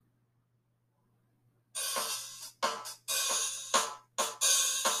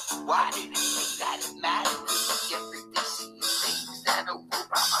Why did it think that it mattered? Everything sees things that override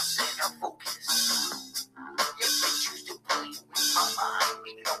my center focus. Yes, they choose to play with my mind.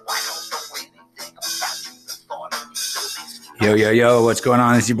 You know, I don't know anything about you. The thought of you still Yo, what's going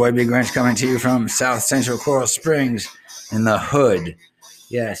on? It's your boy Big Grinch coming to you from South Central Coral Springs in the hood.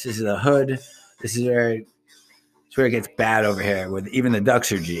 Yes, this is the hood. This is where it gets bad over here with even the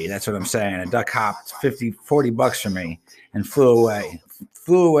ducks are G. That's what I'm saying. A duck hopped $40 from me and flew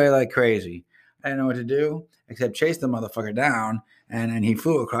away like crazy. I didn't know what to do except chase the motherfucker down, and then he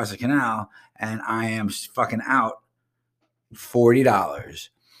flew across the canal, and I am fucking out $40.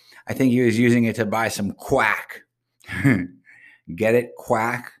 I think he was using it to buy some quack. Get it?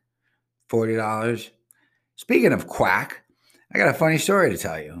 Quack. $40. Speaking of quack, I got a funny story to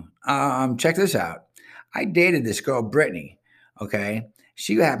tell you. Check this out. I dated this girl, Brittany, okay?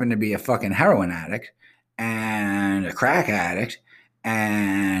 She happened to be a fucking heroin addict and a crack addict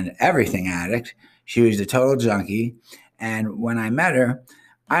and everything addict. She was a total junkie. And when I met her,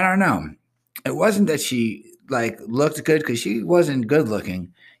 I don't know. It wasn't that she looked good, because she wasn't good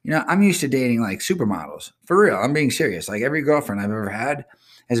looking. You know, I'm used to dating like supermodels. For real, I'm being serious. Like every girlfriend I've ever had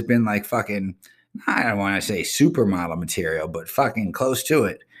has been like fucking, I don't want to say supermodel material, but fucking close to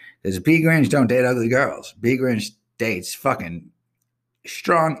it. Because B. Grinch don't date ugly girls. B. Grinch dates fucking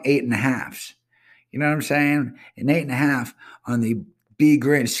strong 8.5s. You know what I'm saying? An 8.5 on the B.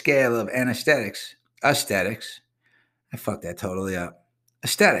 Grinch scale of aesthetics. I fucked that totally up.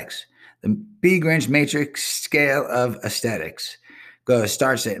 Aesthetics. The B. Grinch matrix scale of aesthetics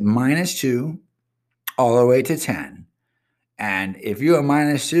starts at -2 all the way to 10. And if you're a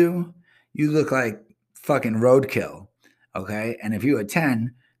 -2, you look like fucking roadkill. Okay? And if you're a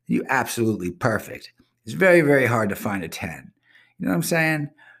 10, you're absolutely perfect. It's very, very hard to find a 10. You know what I'm saying?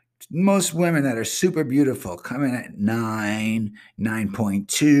 Most women that are super beautiful come in at 9,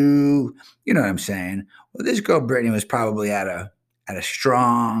 9.2. You know what I'm saying? Well, this girl, Brittany, was probably at a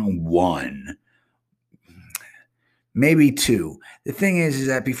strong 1, maybe 2. The thing is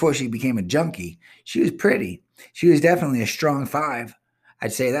that before she became a junkie, she was pretty. She was definitely a strong 5.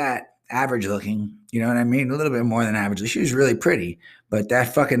 I'd say that. Average looking, you know what I mean? A little bit more than average. She was really pretty, but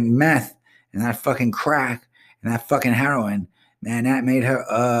that fucking meth and that fucking crack and that fucking heroin, man, that made her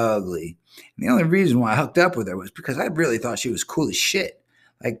ugly. And the only reason why I hooked up with her was because I really thought she was cool as shit.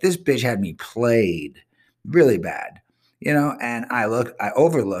 Like, this bitch had me played really bad, you know. And I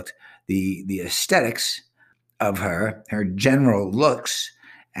overlooked the aesthetics of her general looks,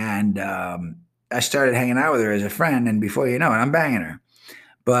 and I started hanging out with her as a friend. And before you know it, I'm banging her.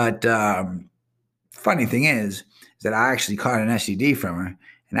 But funny thing is that I actually caught an STD from her,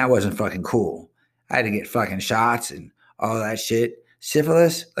 and that wasn't fucking cool. I had to get fucking shots and all that shit.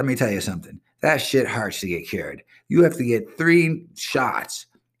 Syphilis, let me tell you something. That shit hurts to get cured. You have to get 3 shots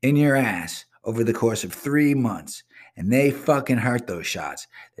in your ass over the course of 3 months, and they fucking hurt, those shots.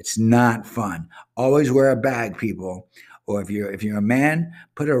 It's not fun. Always wear a bag, people. Or if you're a man,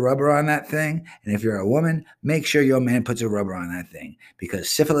 put a rubber on that thing. And if you're a woman, make sure your man puts a rubber on that thing, because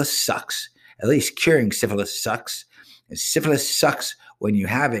syphilis sucks. At least curing syphilis sucks. And syphilis sucks when you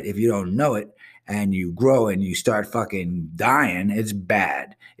have it. If you don't know it and you grow and you start fucking dying, it's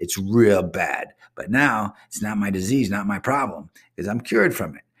bad. It's real bad. But now it's not my disease, not my problem, because I'm cured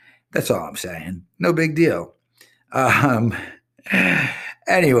from it. That's all I'm saying. No big deal.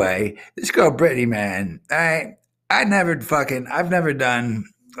 Anyway, this girl Brittany, man, I've never done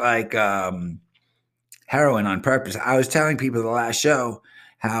like heroin on purpose. I was telling people the last show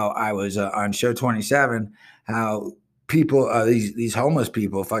how I was on show 27, how people, these homeless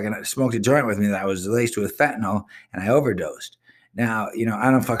people fucking smoked a joint with me that was laced with fentanyl, and I overdosed. Now, you know,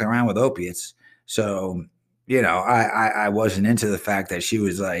 I don't fuck around with opiates. So, you know, I wasn't into the fact that she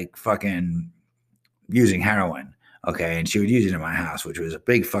was like fucking using heroin. Okay, and she would use it in my house, which was a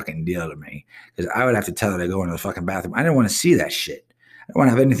big fucking deal to me, because I would have to tell her to go into the fucking bathroom. I didn't want to see that shit. I don't want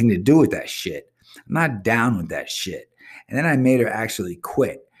to have anything to do with that shit. I'm not down with that shit. And then I made her actually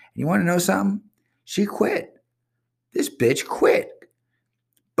quit. And you want to know something? She quit. This bitch quit.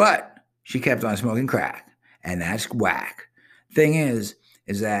 But she kept on smoking crack, and that's whack. Thing is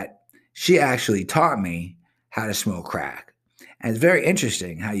that she actually taught me how to smoke crack. And it's very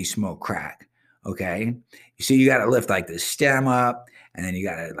interesting how you smoke crack. Okay, you see, you got to lift like the stem up, and then you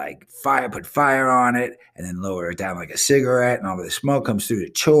got to like put fire on it, and then lower it down like a cigarette, and all the smoke comes through the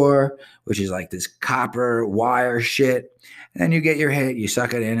chore, which is like this copper wire shit. And then you get your hit, you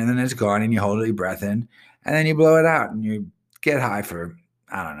suck it in, and then it's gone, and you hold your breath in, and then you blow it out, and you get high for,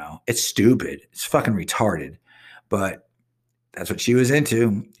 I don't know. It's stupid. It's fucking retarded, but that's what she was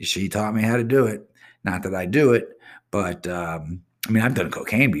into. She taught me how to do it. Not that I do it, but I mean, I've done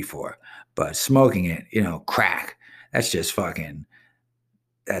cocaine before, but smoking it, crack, that's just fucking,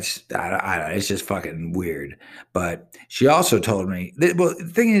 I don't know, it's just fucking weird. But she also told me, well,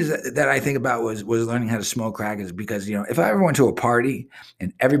 the thing is that I think about was learning how to smoke crack is because, if I ever went to a party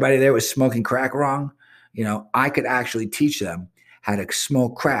and everybody there was smoking crack wrong, I could actually teach them how to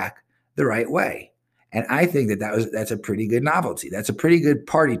smoke crack the right way. And I think that's a pretty good novelty. That's a pretty good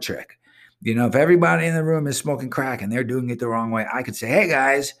party trick. If everybody in the room is smoking crack and they're doing it the wrong way, I could say, hey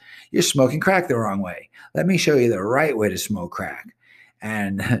guys, you're smoking crack the wrong way. Let me show you the right way to smoke crack.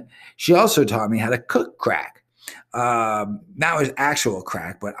 And she also taught me how to cook crack. That was actual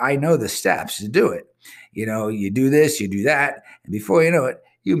crack, but I know the steps to do it. You do this, you do that, and before you know it,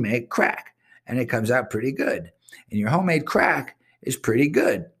 you make crack, and it comes out pretty good. And your homemade crack is pretty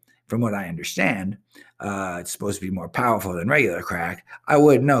good, from what I understand. It's supposed to be more powerful than regular crack. I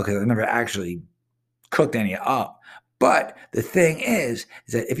wouldn't know because I've never actually cooked any up. But the thing is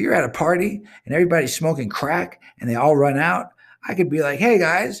that if you're at a party and everybody's smoking crack and they all run out, I could be like, hey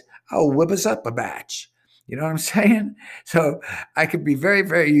guys, I'll whip us up a batch. You know what I'm saying? So I could be very,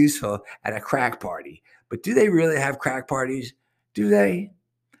 very useful at a crack party. But do they really have crack parties? Do they?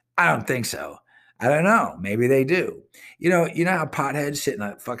 I don't think so. I don't know. Maybe they do. You know how potheads sit in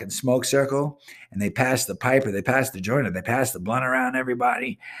a fucking smoke circle and they pass the pipe or they pass the joint or they pass the blunt around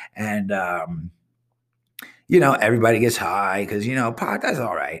everybody, and everybody gets high because pot. That's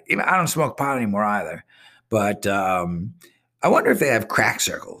all right. Even I don't smoke pot anymore either, but I wonder if they have crack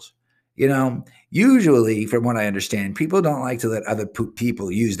circles. Usually, from what I understand, people don't like to let other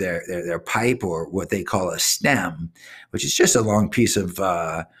people use their pipe or what they call a stem, which is just a long piece of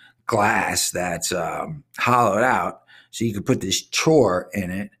glass that's hollowed out, so you could put this chore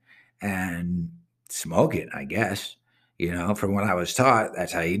in it and smoke it. I guess from what I was taught,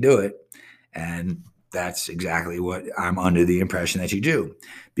 that's how you do it, and that's exactly what I'm under the impression that you do,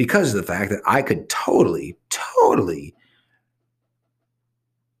 because of the fact that I could totally,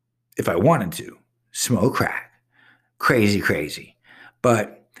 if I wanted to, smoke crack. Crazy.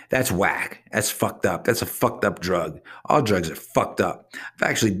 But that's whack. That's fucked up. That's a fucked up drug. All drugs are fucked up. I've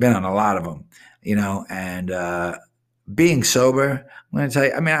actually been on a lot of them, and being sober, I'm going to tell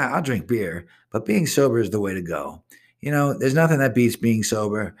you, I mean, I'll drink beer, but being sober is the way to go. There's nothing that beats being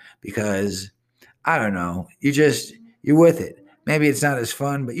sober because, I don't know, you're with it. Maybe it's not as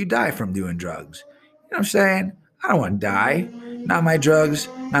fun, but you die from doing drugs. You know what I'm saying? I don't want to die. Not my drugs,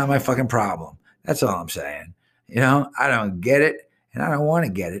 not my fucking problem. That's all I'm saying. I don't get it and I don't want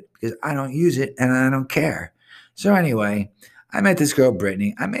to get it because I don't use it and I don't care. So anyway, I met this girl,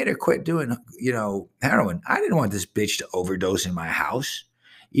 Brittany. I made her quit doing, heroin. I didn't want this bitch to overdose in my house,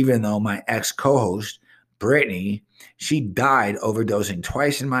 even though my ex co-host, Brittany, she died overdosing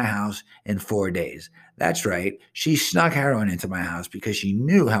twice in my house in 4 days. That's right. She snuck heroin into my house because she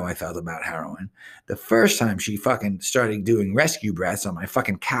knew how I felt about heroin. The first time she fucking started doing rescue breaths on my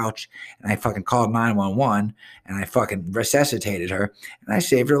fucking couch, and I fucking called 911 and I fucking resuscitated her, and I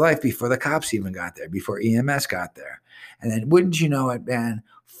saved her life before the cops even got there, before EMS got there. And then wouldn't you know it, man,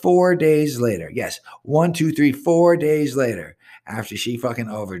 4 days later, yes, 1, 2, 3, 4 days later, after she fucking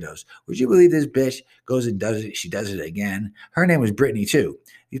overdosed. Would you believe this bitch goes and does it? She does it again. Her name was Brittany too.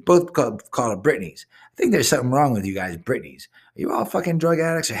 You both called her Brittany's. I think there's something wrong with you guys, Brittany's. Are you all fucking drug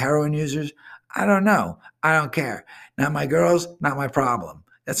addicts or heroin users? I don't know. I don't care. Not my girls, not my problem.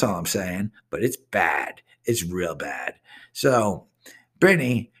 That's all I'm saying. But it's bad. It's real bad. So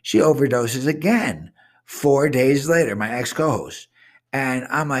Brittany, she overdoses again 4 days later, my ex co-host. And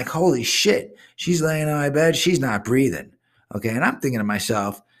I'm like, holy shit, she's laying on my bed. She's not breathing. Okay. And I'm thinking to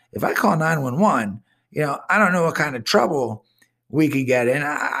myself, if I call 911, I don't know what kind of trouble we could get in.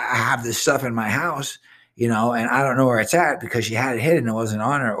 I have this stuff in my house, and I don't know where it's at because she had it hidden and it wasn't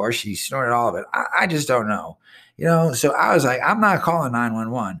on her, or she snorted all of it. I just don't know, So I was like, I'm not calling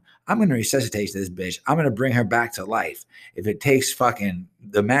 911. I'm going to resuscitate this bitch. I'm going to bring her back to life if it takes fucking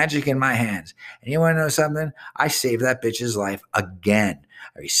the magic in my hands. And you want to know something? I saved that bitch's life again.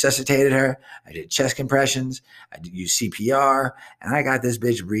 I resuscitated her. I did chest compressions. I used CPR, and I got this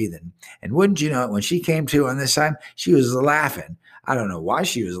bitch breathing. And wouldn't you know it, when she came to on this time, she was laughing. I don't know why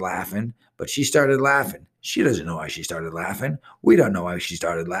she was laughing, but she started laughing. She doesn't know why she started laughing. We don't know why she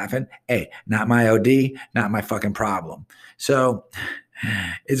started laughing. Hey, not my OD, not my fucking problem. So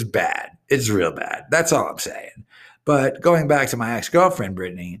it's bad. It's real bad. That's all I'm saying. But going back to my ex-girlfriend,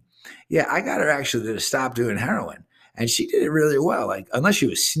 Brittany, yeah, I got her actually to stop doing heroin. And she did it really well, like unless she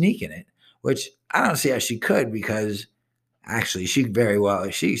was sneaking it, which I don't see how she could, because actually she very well,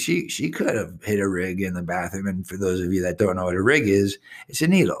 she could have hit a rig in the bathroom. And for those of you that don't know what a rig is, it's a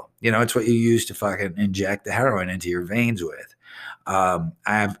needle. It's what you use to fucking inject the heroin into your veins with. I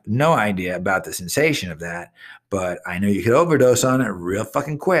have no idea about the sensation of that, but I know you could overdose on it real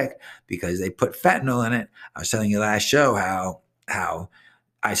fucking quick because they put fentanyl in it. I was telling you last show how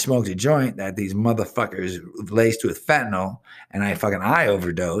I smoked a joint that these motherfuckers laced with fentanyl, and I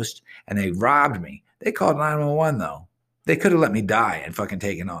overdosed, and they robbed me. They called 911 though. They could have let me die and fucking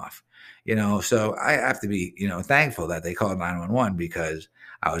taken off. So I have to be, thankful that they called 911 because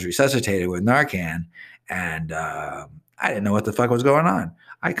I was resuscitated with Narcan, and I didn't know what the fuck was going on.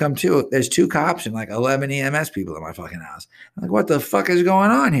 I come to, there's 2 cops and like 11 EMS people in my fucking house. I'm like, what the fuck is going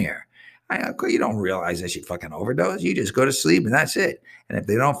on here? You don't realize that you fucking overdose. You just go to sleep and that's it. And if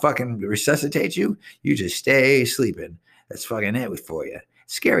they don't fucking resuscitate you, you just stay sleeping. That's fucking it for you.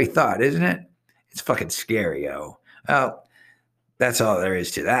 Scary thought, isn't it? It's fucking scary, yo. Well, that's all there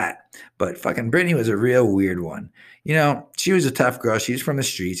is to that. But fucking Brittany was a real weird one. She was a tough girl. She's from the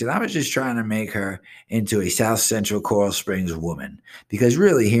streets. And I was just trying to make her into a South Central Coral Springs woman. Because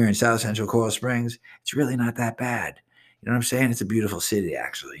really, here in South Central Coral Springs, it's really not that bad. You know what I'm saying? It's a beautiful city,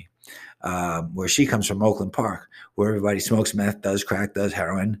 actually. Where she comes from, Oakland Park, where everybody smokes meth, does crack, does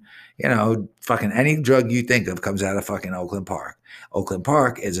heroin. Fucking any drug you think of comes out of fucking Oakland Park. Oakland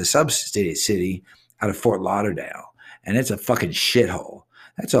Park is a sub-state city out of Fort Lauderdale. And it's a fucking shithole.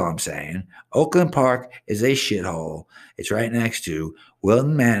 That's all I'm saying. Oakland Park is a shithole. It's right next to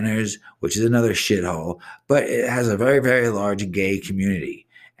Wilton Manors, which is another shithole, but it has a very, very large gay community.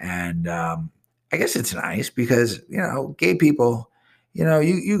 And I guess it's nice because, gay people,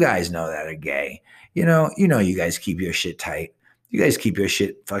 you guys know that are gay. You guys keep your shit tight. You guys keep your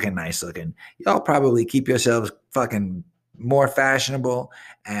shit fucking nice looking. Y'all probably keep yourselves fucking more fashionable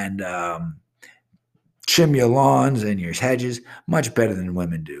and trim your lawns and your hedges much better than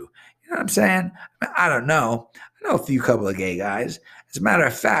women do. You know what I'm saying? I don't know. I know a few couple of gay guys. As a matter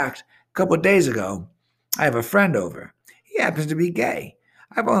of fact, a couple of days ago, I have a friend over. He happens to be gay.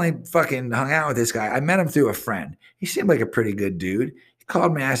 I've only fucking hung out with this guy. I met him through a friend. He seemed like a pretty good dude. He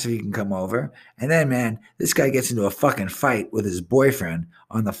called me, asked if he can come over. And then, man, this guy gets into a fucking fight with his boyfriend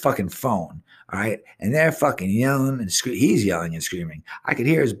on the fucking phone. All right. And they're fucking yelling and screaming. He's yelling and screaming. I could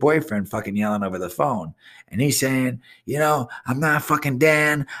hear his boyfriend fucking yelling over the phone. And he's saying, I'm not fucking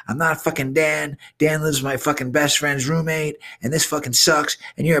Dan. I'm not fucking Dan. Dan lives with my fucking best friend's roommate. And this fucking sucks.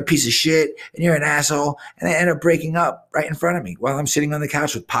 And you're a piece of shit. And you're an asshole. And they end up breaking up right in front of me while I'm sitting on the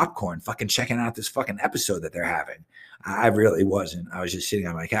couch with popcorn, fucking checking out this fucking episode that they're having. I really wasn't. I was just sitting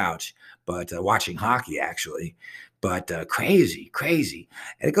on my couch, but watching hockey, actually. But crazy.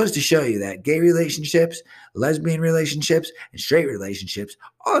 And it goes to show you that gay relationships, lesbian relationships, and straight relationships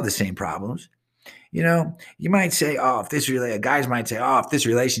all have the same problems. You might say, guys might say, if this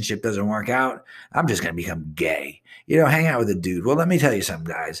relationship doesn't work out, I'm just going to become gay. Hang out with a dude. Well, let me tell you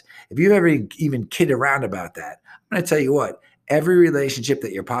something, guys. If you ever even kid around about that, I'm going to tell you what. Every relationship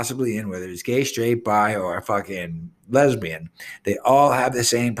that you're possibly in, whether it's gay, straight, bi, or fucking lesbian, they all have the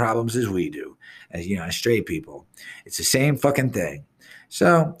same problems as we do, as straight people. It's the same fucking thing.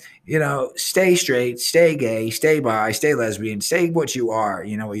 So, stay straight, stay gay, stay bi, stay lesbian, stay what you are,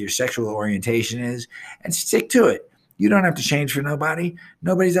 what your sexual orientation is, and stick to it. You don't have to change for nobody.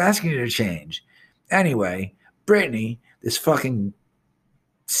 Nobody's asking you to change. Anyway, Brittany, this fucking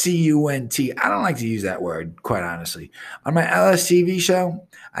C-U-N-T. I don't like to use that word, quite honestly. On my LSTV show,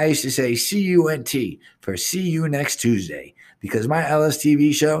 I used to say C-U-N-T for see you next Tuesday because my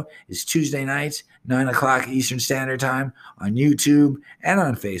LSTV show is Tuesday nights, 9 o'clock Eastern Standard Time on YouTube and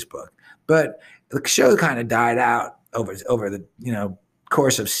on Facebook. But the show kind of died out over the,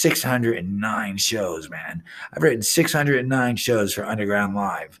 course of 609 shows, man. I've written 609 shows for Underground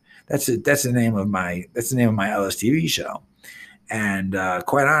Live. That's the name of my LSTV show. And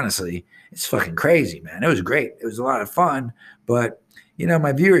quite honestly, it's fucking crazy, man. It was great. It was a lot of fun. But,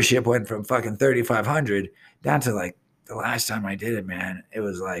 my viewership went from fucking 3,500 down to like the last time I did it, man. It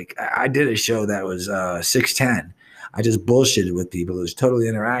was like I did a show that was 610. I just bullshitted with people. It was totally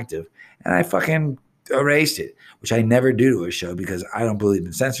interactive. And I fucking erased it, which I never do to a show because I don't believe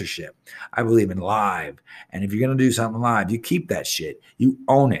in censorship. I believe in live. And if you're going to do something live, you keep that shit. You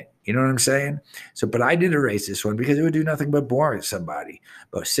own it. You know what I'm saying? So, but I did erase this one because it would do nothing but bore somebody.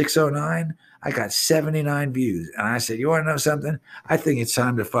 But 609, I got 79 views. And I said, you want to know something? I think it's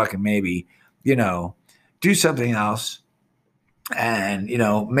time to fucking maybe, do something else and,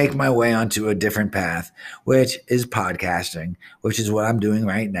 make my way onto a different path, which is podcasting, which is what I'm doing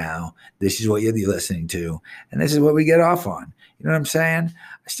right now. This is what you'll be listening to. And this is what we get off on. You know what I'm saying?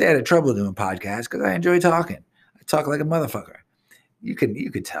 I stay out of trouble doing podcasts because I enjoy talking. I talk like a motherfucker. You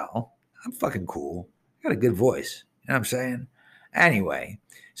could tell I'm fucking cool. I got a good voice. You know what I'm saying? Anyway,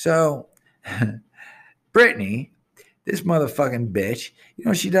 so Brittany, This motherfucking bitch, you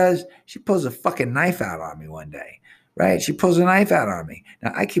know what she does? She pulls a fucking knife out on me one day, right? She pulls a knife out on me.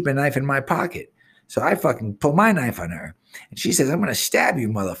 Now, I keep a knife in my pocket. So I fucking pull my knife on her. And she says, I'm going to stab you,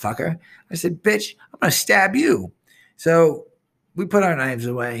 motherfucker. I said, bitch, I'm going to stab you. So we put our knives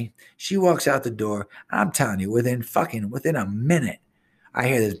away. She walks out the door. I'm telling you, within a minute, I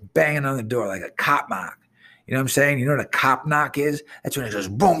hear this banging on the door like a cop knock. You know what I'm saying? You know what a cop knock is? That's when it goes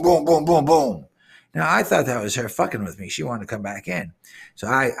boom, boom, boom, boom, boom. Now, I thought that was her fucking with me. She wanted to come back in. So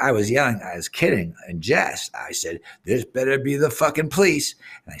I was yelling. I was kidding in jest. I said, this better be the fucking police.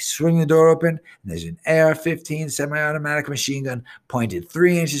 And I swing the door open, and there's an AR-15 semi-automatic machine gun pointed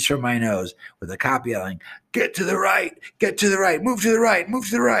 3 inches from my nose with a cop yelling, get to the right, move to the right, move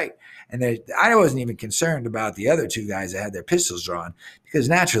to the right. And I wasn't even concerned about the other two guys that had their pistols drawn because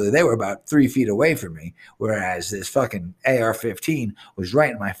naturally they were about 3 feet away from me, whereas this fucking AR-15 was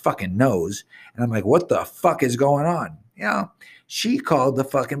right in my fucking nose. And I'm like, what the fuck is going on? You know, she called the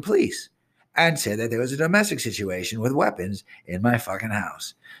fucking police and said that there was a domestic situation with weapons in my fucking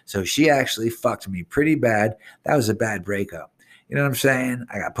house. So she actually fucked me pretty bad. That was a bad breakup. You know what I'm saying?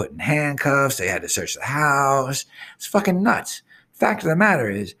 I got put in handcuffs. They had to search the house. It's fucking nuts. Fact of the matter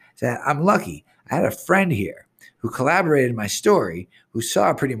is that I'm lucky. I had a friend here who collaborated my story, who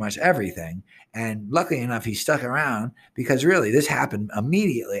saw pretty much everything. And luckily enough, he stuck around because really this happened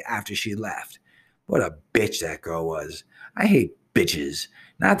immediately after she left. What a bitch that girl was. I hate bitches.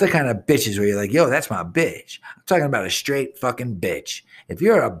 Not the kind of bitches where you're like, yo, that's my bitch. I'm talking about a straight fucking bitch. If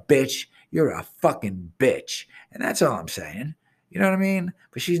you're a bitch, you're a fucking bitch. And that's all I'm saying. You know what I mean?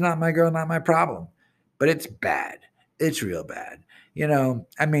 But she's not my girl, not my problem. But it's bad. It's real bad. You know,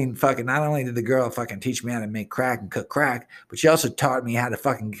 I mean, fucking not only did the girl fucking teach me how to make crack and cook crack, but she also taught me how to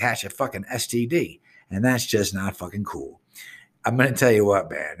fucking catch a fucking STD. And that's just not fucking cool. I'm going to tell you what,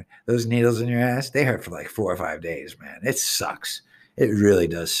 man, those needles in your ass, they hurt for like 4 or 5 days, man. It sucks. It really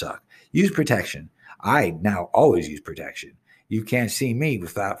does suck. Use protection. I now always use protection. You can't see me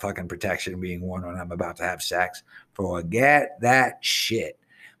without fucking protection being worn when I'm about to have sex. Forget that shit.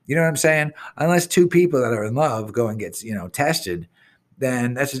 You know what I'm saying? Unless two people that are in love go and get, tested,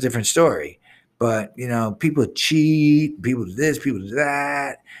 then that's a different story. But, people cheat, people do this, people do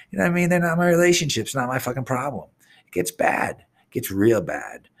that. You know what I mean? They're not my relationships, not my fucking problem. It gets bad. It gets real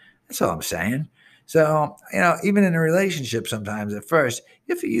bad. That's all I'm saying. So, even in a relationship sometimes at first,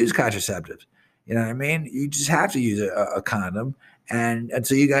 you have to use contraceptives. You know what I mean? You just have to use a condom and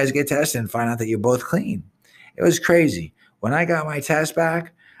until you guys get tested and find out that you're both clean. It was crazy. When I got my test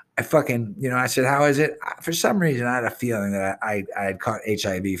back, I fucking, I said, how is it? For some reason, I had a feeling that I had caught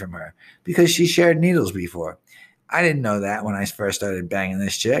HIV from her because she shared needles before. I didn't know that when I first started banging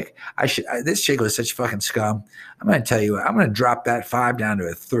this chick. This chick was such fucking scum. I'm going to tell you what, I'm going to drop that 5 down to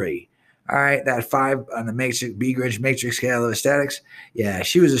a 3. All right, that 5 on the Grinch matrix scale of aesthetics. Yeah,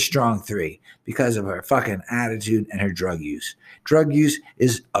 she was a strong 3 because of her fucking attitude and her drug use. Drug use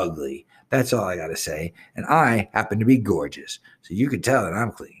is ugly. That's all I got to say. And I happen to be gorgeous. So you could tell that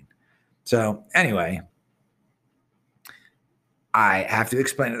I'm clean. So anyway, I have to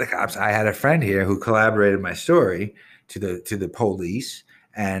explain to the cops. I had a friend here who collaborated my story to the police,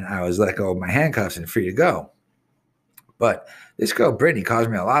 and I was let go of my handcuffs and free to go. But this girl, Brittany, caused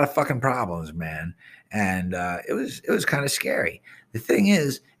me a lot of fucking problems, man. And it was kind of scary. The thing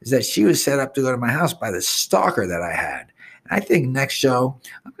is that she was set up to go to my house by the stalker that I had. And I think next show,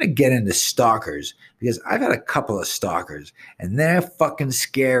 I'm going to get into stalkers because I've had a couple of stalkers, and they're fucking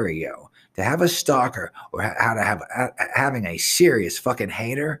scary, yo. To have a stalker or having a serious fucking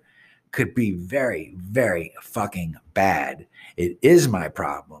hater could be very, very fucking bad. It is my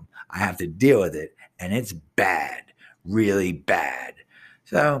problem. I have to deal with it, and it's bad. Really bad.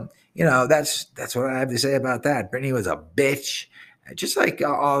 So, that's what I have to say about that. Brittany was a bitch, just like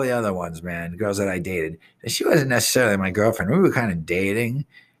all the other ones, man, girls that I dated. And she wasn't necessarily my girlfriend. We were kind of dating,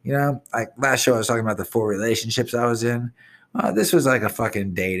 like last show I was talking about the 4 relationships I was in. Well, this was like a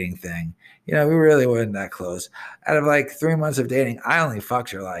fucking dating thing. We really weren't that close. Out of like 3 months of dating, I only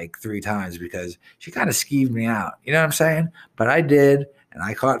fucked her like 3 times because she kind of skeeved me out. You know what I'm saying? But I did, and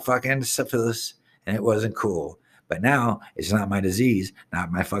I caught fucking syphilis, and it wasn't cool. But now it's not my disease,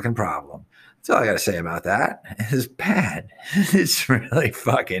 not my fucking problem. That's all I got to say about that. It's bad. It's really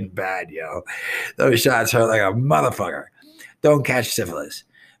fucking bad, yo. Those shots hurt like a motherfucker. Don't catch syphilis.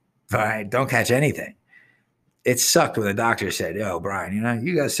 All right? Don't catch anything. It sucked when the doctor said, yo, Brian,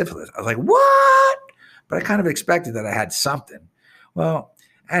 you got syphilis. I was like, what? But I kind of expected that I had something. Well,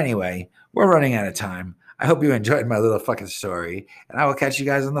 anyway, we're running out of time. I hope you enjoyed my little fucking story, and I will catch you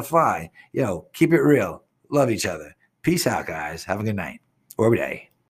guys on the fly. Yo, keep it real. Love each other. Peace out, guys. Have a good night or day.